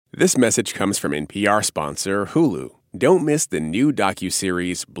This message comes from NPR sponsor Hulu. Don't miss the new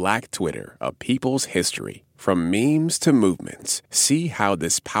docuseries Black Twitter, A People's History. From memes to movements, see how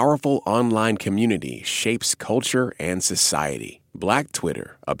this powerful online community shapes culture and society. Black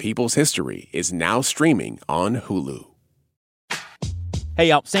Twitter, A People's History is now streaming on Hulu. Hey,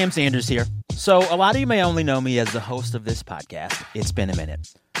 y'all. Sam Sanders here. So a lot of you may only know me as the host of this podcast. It's been a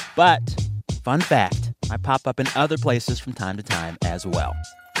minute. But, fun fact, I pop up in other places from time to time as well.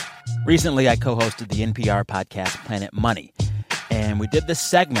 Recently, I co-hosted the NPR podcast Planet Money, and we did this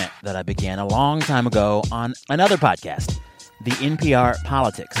segment that I began a long time ago on another podcast, the NPR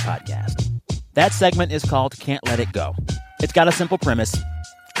Politics Podcast. That segment is called Can't Let It Go. It's got a simple premise.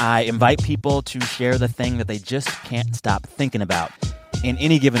 I invite people to share the thing that they just can't stop thinking about in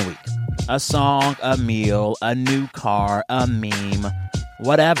any given week. A song, a meal, a new car, a meme,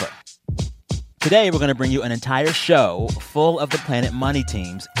 whatever. Today, we're going to bring you an entire show full of the Planet Money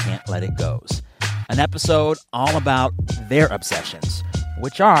team's Can't Let It Goes. An episode all about their obsessions,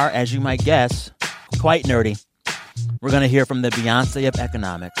 which are, as you might guess, quite nerdy. We're going to hear from the Beyoncé of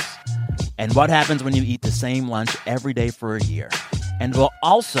economics and what happens when you eat the same lunch every day for a year. And we'll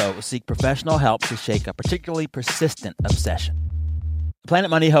also seek professional help to shake a particularly persistent obsession.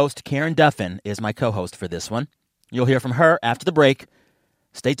 Planet Money host Karen Duffin is my co-host for this one. You'll hear from her after the break.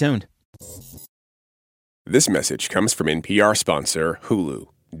 Stay tuned. This message comes from NPR sponsor Hulu.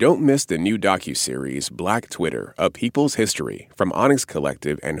 Don't miss the new docuseries Black Twitter, A People's History from Onyx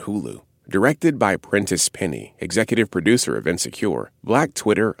Collective and Hulu. Directed by Prentice Penny, executive producer of Insecure, Black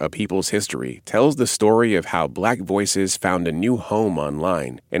Twitter, A People's History tells the story of how Black voices found a new home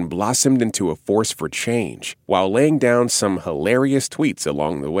online and blossomed into a force for change while laying down some hilarious tweets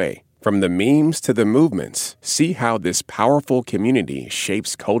along the way. From the memes to the movements, see how this powerful community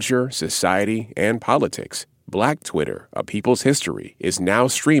shapes culture, society, and politics. Black Twitter, A People's History is now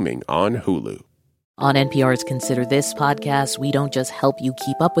streaming on Hulu. On NPR's Consider This podcast, we don't just help you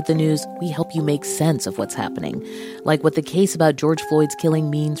keep up with the news, we help you make sense of what's happening. Like what the case about George Floyd's killing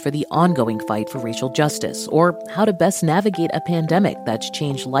means for the ongoing fight for racial justice, or how to best navigate a pandemic that's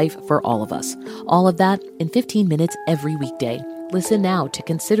changed life for all of us. All of that in 15 minutes every weekday. Listen now to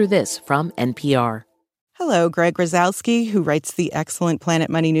Consider This from NPR. Hello, Greg Rosowski, who writes the excellent Planet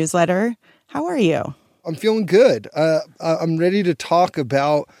Money newsletter. How are you? I'm feeling good. I'm ready to talk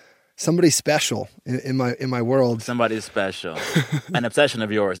about somebody special in my world. Somebody special. An obsession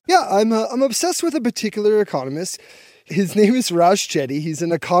of yours. Yeah, I'm obsessed with a particular economist. His name is Raj Chetty. He's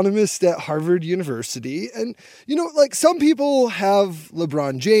an economist at Harvard University. And, you know, like some people have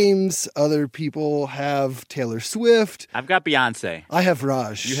LeBron James, other people have Taylor Swift. I've got Beyonce. I have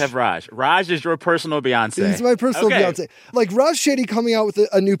Raj. You have Raj. Raj is your personal Beyonce. He's my personal Beyonce. Like Raj Chetty coming out with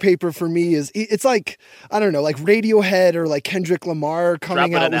a new paper for me it's like, I don't know, like Radiohead or like Kendrick Lamar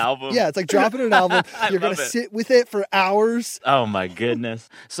coming out with an album. Yeah, it's like dropping an album. You're going to sit with it for hours. Oh, my goodness.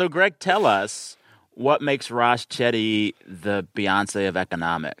 So, Greg, tell us, what makes Raj Chetty the Beyonce of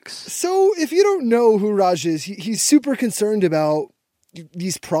economics? So if you don't know who Raj is, he's super concerned about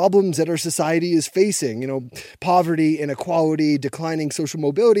these problems that our society is facing, you know, poverty, inequality, declining social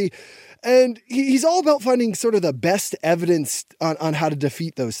mobility. And he's all about finding sort of the best evidence on how to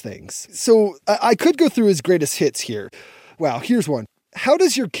defeat those things. So I could go through his greatest hits here. Wow, here's one. How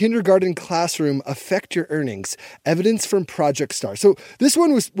does your kindergarten classroom affect your earnings? Evidence from Project Star. So this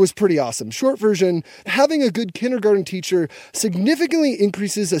one was pretty awesome. Short version, having a good kindergarten teacher significantly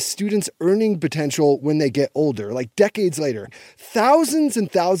increases a student's earning potential when they get older, like decades later. Thousands and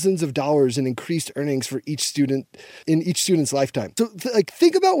thousands of dollars in increased earnings for each student in each student's lifetime. So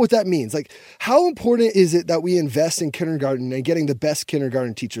think about what that means. Like, how important is it that we invest in kindergarten and getting the best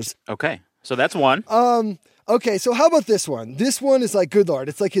kindergarten teachers? Okay, so that's one. Okay, so how about this one? This one is like, good Lord,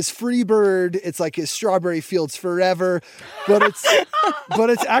 it's like his Free Bird, it's like his Strawberry Fields Forever, but it's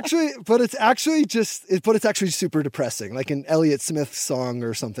actually super depressing, like an Elliott Smith song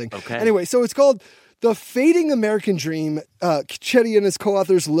or something. Okay. Anyway, so it's called The Fading American Dream. Chetty and his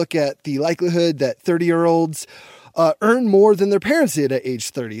co-authors look at the likelihood that 30-year-olds earn more than their parents did at age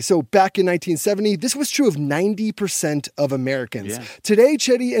 30. So back in 1970, this was true of 90% of Americans. Yeah. Today,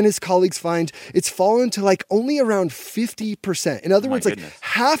 Chetty and his colleagues find it's fallen to like only around 50%. In other words, like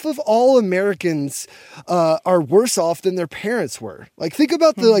half of all Americans are worse off than their parents were. Like think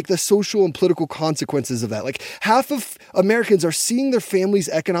about the social and political consequences of that. Like half of Americans are seeing their families'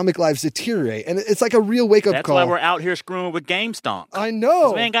 economic lives deteriorate. And it's like a real wake-up call. That's why we're out here screwing with GameStonk. I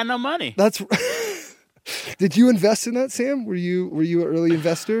know. We ain't got no money. That's Did you invest in that, Sam? Were you an early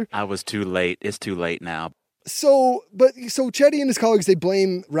investor? I was too late. It's too late now. So Chetty and his colleagues, they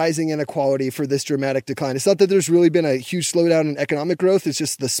blame rising inequality for this dramatic decline. It's not that there's really been a huge slowdown in economic growth. It's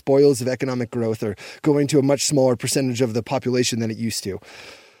just the spoils of economic growth are going to a much smaller percentage of the population than it used to.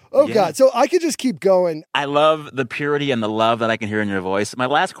 Oh, yeah. God. So I could just keep going. I love the purity and the love that I can hear in your voice. My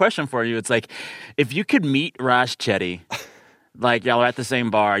last question for you, it's like, if you could meet Raj Chetty, like y'all are at the same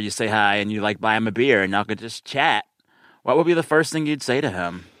bar, you say hi, and you like buy him a beer, and y'all could just chat, what would be the first thing you'd say to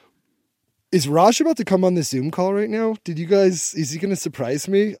him? Is Raj about to come on the Zoom call right now? Is he going to surprise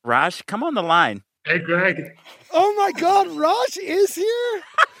me? Raj, come on the line. Hey, Greg. Oh my God, Raj is here?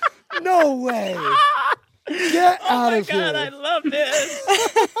 No way. Get out of here. Oh my God, I love this.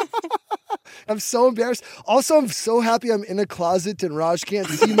 I'm so embarrassed. Also, I'm so happy I'm in a closet and Raj can't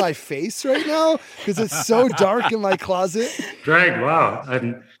see my face right now because it's so dark in my closet. Greg, wow.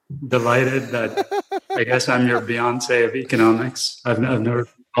 I'm delighted that I guess I'm your Beyonce of economics. I've never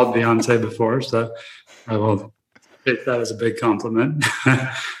called Beyonce before, so I will take that as a big compliment.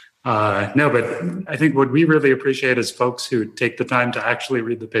 No, but I think what we really appreciate is folks who take the time to actually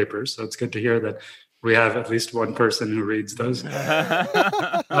read the papers. So it's good to hear that we have at least one person who reads those.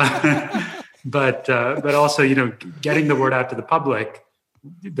 But also, getting the word out to the public,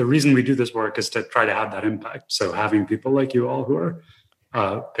 the reason we do this work is to try to have that impact. So having people like you all who are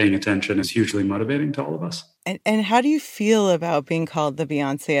paying attention is hugely motivating to all of us. And how do you feel about being called the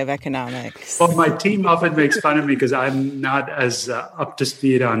Beyonce of economics? Well, my team often makes fun of me because I'm not as up to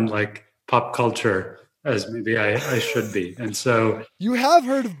speed on like pop culture as maybe I should be. And so you have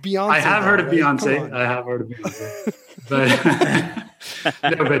heard of Beyonce. I have heard of Beyonce.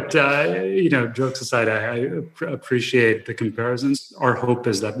 But jokes aside, I appreciate the comparisons. Our hope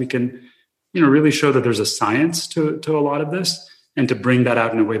is that we can, really show that there's a science to a lot of this, and to bring that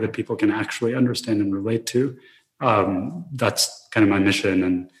out in a way that people can actually understand and relate to. That's kind of my mission,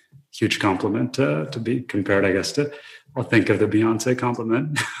 and huge compliment to be compared, I guess, to, I'll think of the Beyonce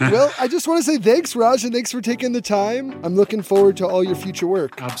compliment. Well, I just want to say thanks, Raj, and thanks for taking the time. I'm looking forward to all your future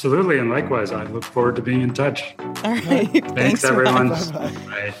work. Absolutely, and likewise, I look forward to being in touch. All right. Thanks everyone.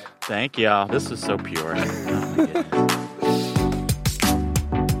 Bye. Thank y'all. This is so pure. Oh, my goodness.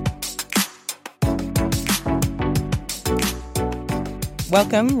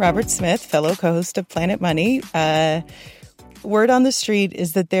 Welcome, Robert Smith, fellow co-host of Planet Money. Word on the street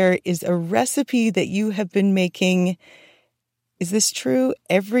is that there is a recipe that you have been making. Is this true?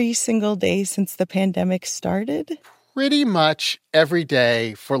 Every single day since the pandemic started? Pretty much every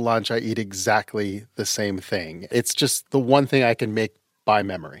day for lunch, I eat exactly the same thing. It's just the one thing I can make by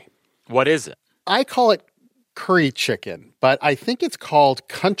memory. What is it? I call it curry chicken, but I think it's called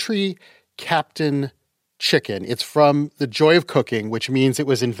Country Captain Chicken. It's from The Joy of Cooking, which means it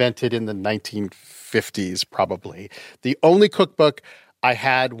was invented in the 1950s, probably. The only cookbook I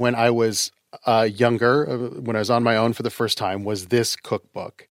had when I was younger, when I was on my own for the first time, was this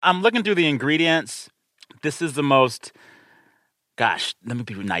cookbook. I'm looking through the ingredients. This is the most... Gosh, let me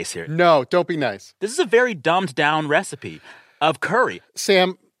be nice here. No, don't be nice. This is a very dumbed down recipe of curry.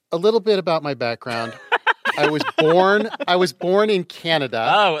 Sam, a little bit about my background. I was born in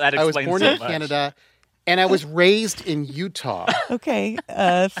Canada. Oh, that explains I was born so in much. Canada, and I was raised in Utah. Okay,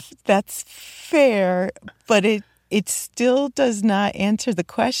 that's fair, but it still does not answer the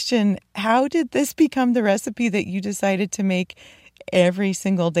question. How did this become the recipe that you decided to make every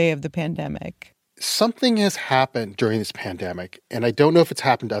single day of the pandemic? Something has happened during this pandemic, and I don't know if it's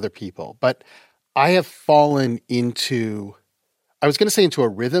happened to other people, but I have fallen into, I was going to say into a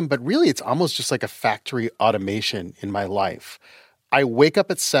rhythm, but really it's almost just like a factory automation in my life. I wake up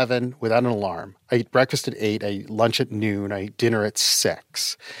at 7 without an alarm. I eat breakfast at 8. I eat lunch at noon. I eat dinner at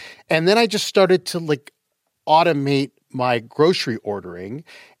 6. And then I just started to automate my grocery ordering.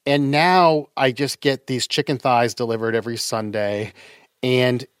 And now I just get these chicken thighs delivered every Sunday.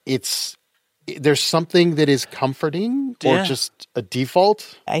 And there's something that is comforting or just a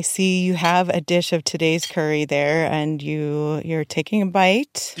default. I see you have a dish of today's curry there, and you're taking a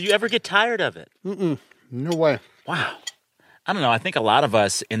bite. Do you ever get tired of it? No way. Wow. I don't know. I think a lot of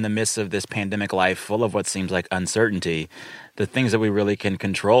us in the midst of this pandemic life full of what seems like uncertainty, the things that we really can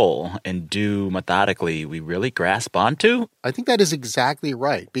control and do methodically, we really grasp onto. I think that is exactly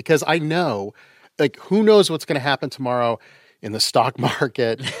right, because I know, who knows what's going to happen tomorrow in the stock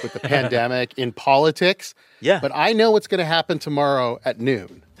market, with the pandemic, in politics. Yeah. But I know what's going to happen tomorrow at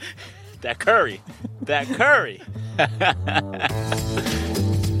noon. That curry. That curry.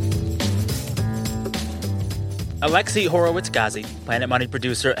 Alexi Horowitz-Ghazi, Planet Money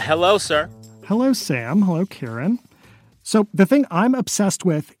producer. Hello, sir. Hello, Sam. Hello, Karen. So the thing I'm obsessed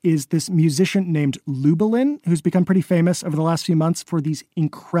with is this musician named Lubalin, who's become pretty famous over the last few months for these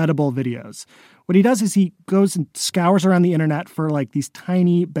incredible videos. What he does is he goes and scours around the internet for like these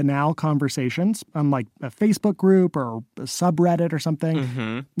tiny, banal conversations on like a Facebook group or a subreddit or something.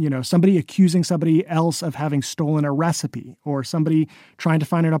 Mm-hmm. You know, somebody accusing somebody else of having stolen a recipe, or somebody trying to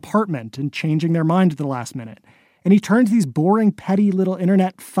find an apartment and changing their mind at the last minute. And he turns these boring, petty little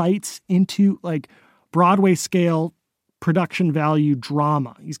internet fights into like Broadway scale production value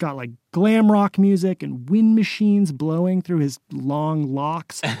drama. He's got like glam rock music and wind machines blowing through his long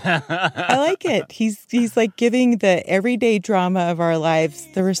locks. I like it. He's like giving the everyday drama of our lives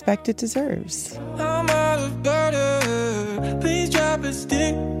the respect it deserves. I'm out of butter. Please drop a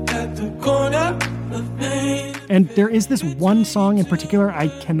stick at the corner of me. And there is this one song in particular I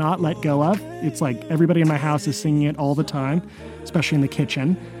cannot let go of. It's like everybody in my house is singing it all the time, especially in the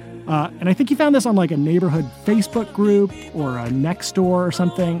kitchen. And I think he found this on like a neighborhood Facebook group or a Nextdoor or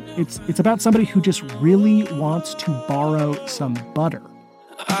something. It's about somebody who just really wants to borrow some butter.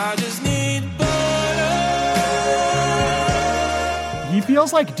 I just need butter. He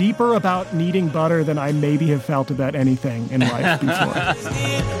feels like deeper about needing butter than I maybe have felt about anything in life before.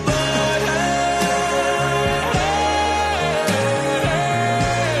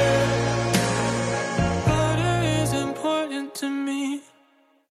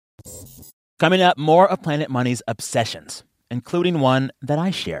 Coming up, more of Planet Money's obsessions, including one that I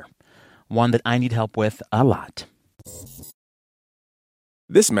share, one that I need help with a lot.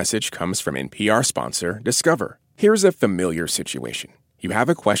 This message comes from NPR sponsor Discover. Here's a familiar situation. You have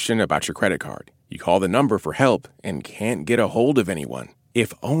a question about your credit card. You call the number for help and can't get a hold of anyone.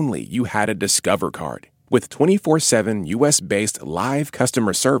 If only you had a Discover card. With 24/7 U.S.-based live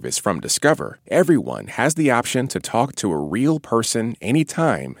customer service from Discover, everyone has the option to talk to a real person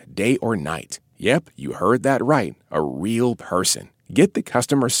anytime, day or night. Yep, you heard that right, a real person. Get the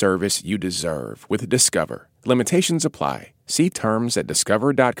customer service you deserve with Discover. Limitations apply. See terms at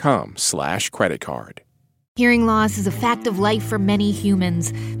discover.com/creditcard. Hearing loss is a fact of life for many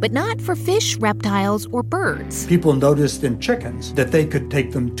humans, but not for fish, reptiles, or birds. People noticed in chickens that they could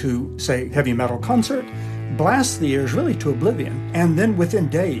take them to, say, heavy metal concert, blast the ears really to oblivion, and then within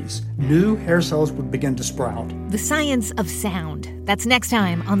days, new hair cells would begin to sprout. The Science of Sound. That's next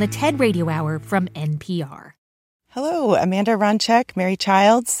time on the TED Radio Hour from NPR. Hello, Amanda Ronchek, Mary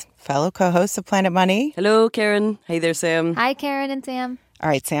Childs, fellow co-hosts of Planet Money. Hello, Karen. Hey there, Sam. Hi, Karen and Sam. All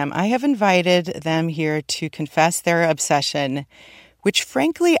right, Sam, I have invited them here to confess their obsession, which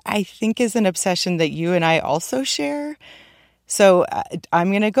frankly I think is an obsession that you and I also share. So I'm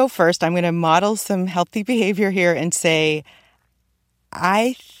going to go first. I'm going to model some healthy behavior here and say,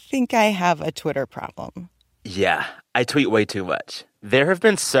 I think I have a Twitter problem. Yeah, I tweet way too much. There have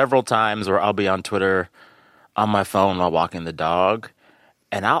been several times where I'll be on Twitter on my phone while walking the dog,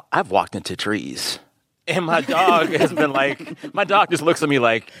 and I've walked into trees. And my dog has been like, my dog just looks at me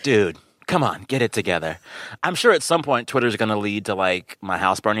like, dude, come on, get it together. I'm sure at some point Twitter's going to lead to like my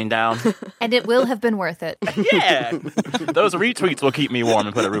house burning down. And it will have been worth it. Yeah. Those retweets will keep me warm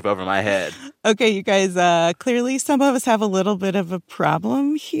and put a roof over my head. Okay, you guys, clearly some of us have a little bit of a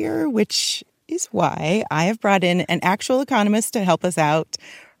problem here, which is why I have brought in an actual economist to help us out.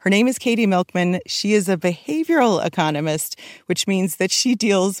 Her name is Katie Milkman. She is a behavioral economist, which means that she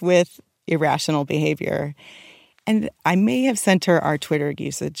deals with irrational behavior. And I may have sent her our Twitter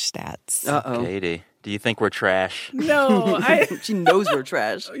usage stats. Uh-oh. Katie, do you think we're trash? No. She knows we're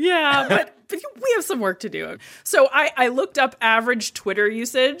trash. Yeah, but we have some work to do. So I looked up average Twitter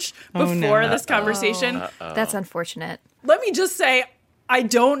usage before this conversation. That's unfortunate. Let me just say, I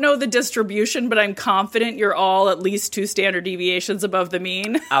don't know the distribution, but I'm confident you're all at least 2 standard deviations above the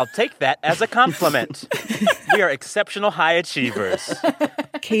mean. I'll take that as a compliment. We are exceptional high achievers.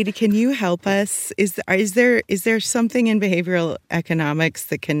 Katie, can you help us? Is there something in behavioral economics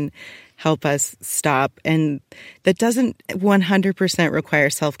that can help us stop and that doesn't 100% require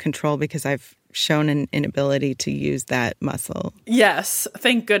self-control, because I've shown an inability to use that muscle? Yes,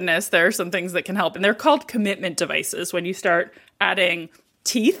 thank goodness there are some things that can help. And they're called commitment devices when you start adding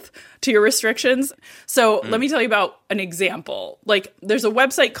teeth to your restrictions. So let me tell you about an example. Like there's a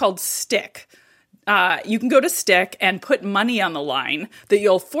website called Stick. You can go to Stick and put money on the line that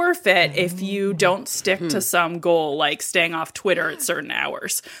you'll forfeit if you don't stick to some goal, like staying off Twitter at certain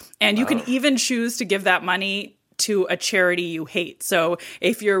hours. And you can even choose to give that money to a charity you hate. So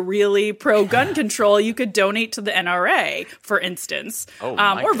if you're really pro-gun control, you could donate to the NRA, for instance,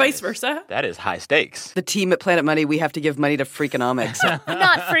 or vice versa. That is high stakes. The team at Planet Money, we have to give money to Freakonomics.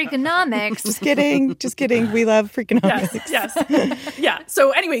 Not Freakonomics. Just kidding. Just kidding. We love Freakonomics. Yes. Yeah.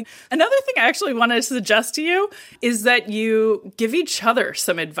 So anyway, another thing I actually wanted to suggest to you is that you give each other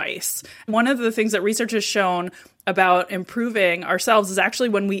some advice. One of the things that research has shown about improving ourselves is actually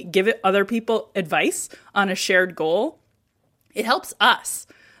when we give other people advice on a shared goal, it helps us.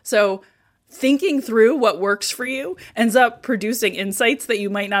 So thinking through what works for you ends up producing insights that you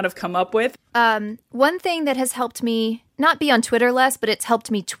might not have come up with. One thing that has helped me not be on Twitter less, but it's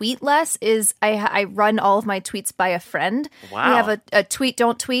helped me tweet less is I run all of my tweets by a friend. Wow. We have a tweet,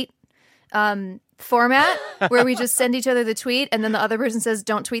 don't tweet format where we just send each other the tweet and then the other person says,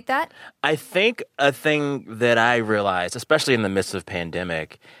 don't tweet that. I think a thing that I realized, especially in the midst of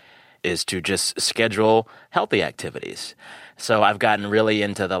pandemic, is to just schedule healthy activities. So I've gotten really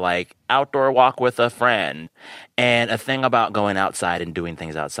into the outdoor walk with a friend. And a thing about going outside and doing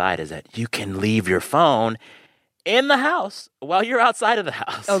things outside is that you can leave your phone in the house while you're outside of the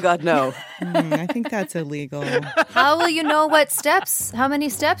house. Oh, God, no. I think that's illegal. How will you know how many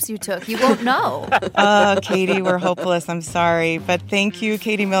steps you took? You won't know. Katie, we're hopeless. I'm sorry. But thank you,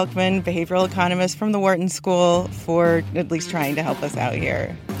 Katie Milkman, behavioral economist from the Wharton School, for at least trying to help us out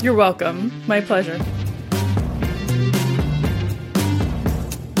here. You're welcome. My pleasure.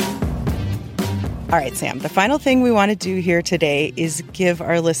 All right, Sam, the final thing we want to do here today is give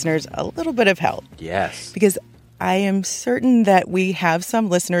our listeners a little bit of help. Yes. Because I am certain that we have some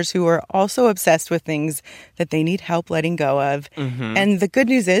listeners who are also obsessed with things that they need help letting go of. Mm-hmm. And the good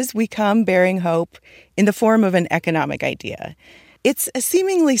news is we come bearing hope in the form of an economic idea. It's a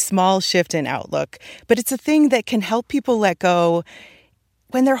seemingly small shift in outlook, but it's a thing that can help people let go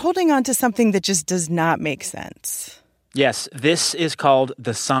when they're holding on to something that just does not make sense. Yes, this is called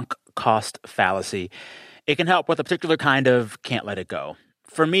the sunk cost fallacy. It can help with a particular kind of can't let it go.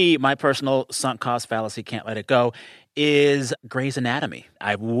 For me, my personal sunk cost fallacy can't let it go is Grey's Anatomy.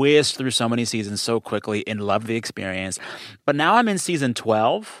 I've whizzed through so many seasons so quickly and loved the experience. But now I'm in season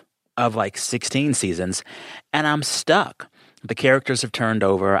 12 of 16 seasons, and I'm stuck. The characters have turned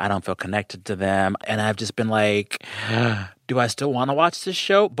over. I don't feel connected to them. And I've just been do I still want to watch this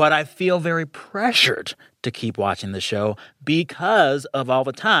show? But I feel very pressured to keep watching the show because of all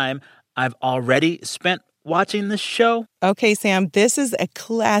the time I've already spent watching this show. Okay, Sam, this is a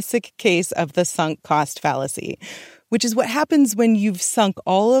classic case of the sunk cost fallacy, which is what happens when you've sunk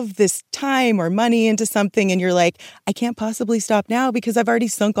all of this time or money into something and you're like, I can't possibly stop now because I've already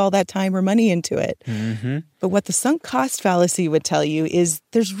sunk all that time or money into it. Mm-hmm. But what the sunk cost fallacy would tell you is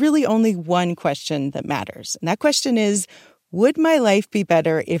there's really only one question that matters. And that question is, would my life be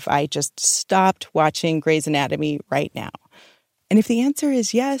better if I just stopped watching Grey's Anatomy right now? And if the answer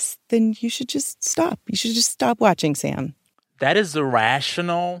is yes, then you should just stop. You should just stop watching, Sam. That is the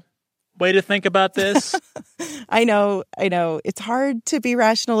rational way to think about this. I know. It's hard to be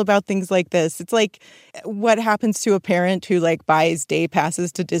rational about things like this. It's like what happens to a parent who buys day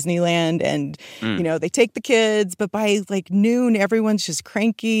passes to Disneyland and, they take the kids, but by noon, everyone's just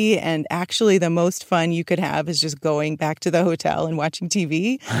cranky. And actually the most fun you could have is just going back to the hotel and watching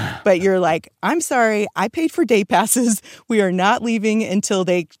TV. But you're like, I'm sorry, I paid for day passes. We are not leaving until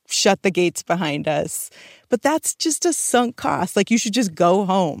they shut the gates behind us. But that's just a sunk cost. You should just go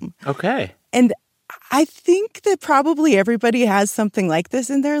home. Okay. And I think that probably everybody has something like this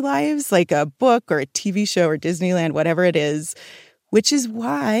in their lives, like a book or a TV show or Disneyland, whatever it is, which is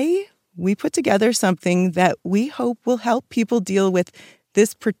why we put together something that we hope will help people deal with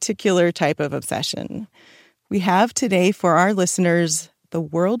this particular type of obsession. We have today for our listeners the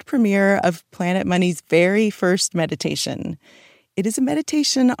world premiere of Planet Money's very first meditation. It is a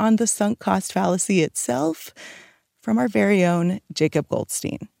meditation on the sunk cost fallacy itself from our very own Jacob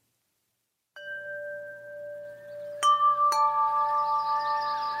Goldstein.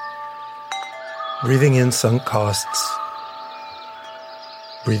 Breathing in sunk costs.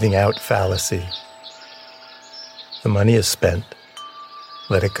 Breathing out fallacy. The money is spent.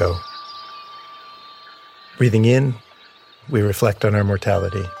 Let it go. Breathing in, we reflect on our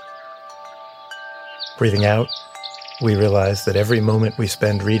mortality. Breathing out, we realize that every moment we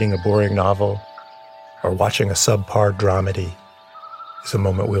spend reading a boring novel or watching a subpar dramedy is a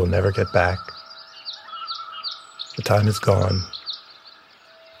moment we'll never get back. The time is gone.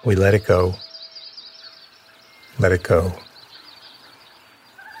 We let it go. Let it go.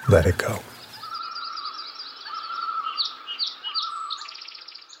 Let it go.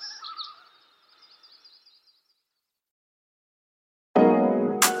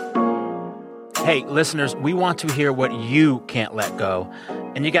 Hey, listeners, we want to hear what you can't let go.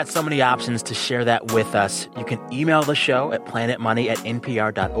 And you got so many options to share that with us. You can email the show at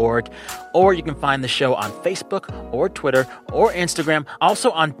planetmoney@npr.org, or you can find the show on Facebook or Twitter or Instagram,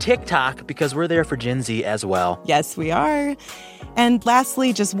 also on TikTok, because we're there for Gen Z as well. Yes, we are. And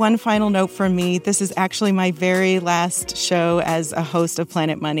lastly, just one final note from me. This is actually my very last show as a host of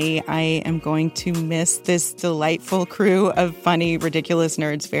Planet Money. I am going to miss this delightful crew of funny, ridiculous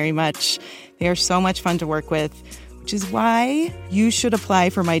nerds very much. They are so much fun to work with, which is why you should apply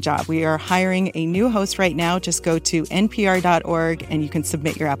for my job. We are hiring a new host right now. Just go to npr.org and you can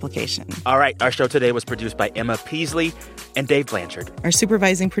submit your application. All right. Our show today was produced by Emma Peasley and Dave Blanchard. Our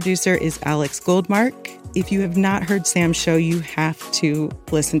supervising producer is Alex Goldmark. If you have not heard Sam's show, you have to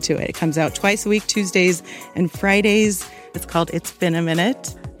listen to it. It comes out twice a week, Tuesdays and Fridays. It's called It's Been a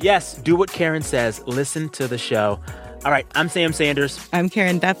Minute. Yes, do what Karen says. Listen to the show. All right, I'm Sam Sanders. I'm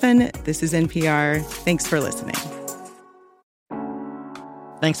Karen Beffin. This is NPR. Thanks for listening.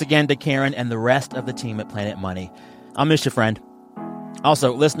 Thanks again to Karen and the rest of the team at Planet Money. I'll miss you, friend.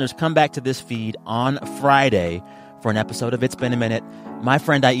 Also, listeners, come back to this feed on Friday for an episode of It's Been a Minute. My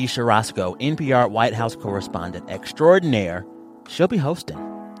friend Ayesha Roscoe, NPR White House correspondent extraordinaire, she'll be hosting.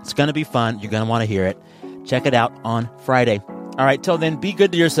 It's going to be fun. You're going to want to hear it. Check it out on Friday. All right, till then, be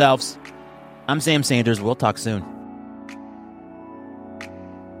good to yourselves. I'm Sam Sanders. We'll talk soon.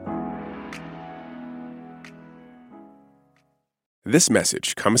 This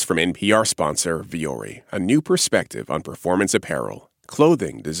message comes from NPR sponsor Vuori, a new perspective on performance apparel.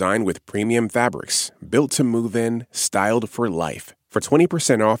 Clothing designed with premium fabrics, built to move in, styled for life. For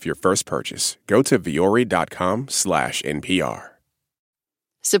 20% off your first purchase, go to vuori.com/NPR.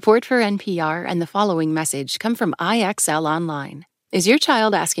 Support for NPR and the following message come from IXL Online. Is your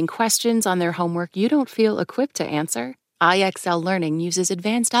child asking questions on their homework you don't feel equipped to answer? IXL Learning uses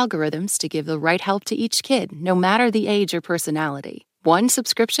advanced algorithms to give the right help to each kid, no matter the age or personality. One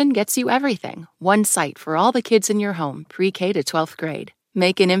subscription gets you everything. One site for all the kids in your home, pre-K to 12th grade.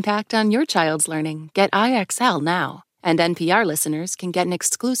 Make an impact on your child's learning. Get IXL now. And NPR listeners can get an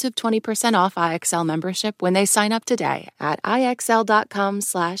exclusive 20% off IXL membership when they sign up today at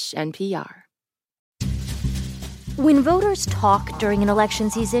IXL.com/NPR. When voters talk during an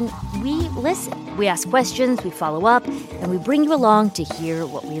election season, we listen. We ask questions, we follow up, and we bring you along to hear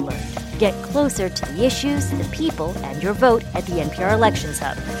what we learned. Get closer to the issues, the people, and your vote at the NPR Elections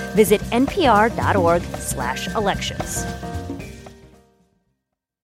Hub. Visit npr.org/elections.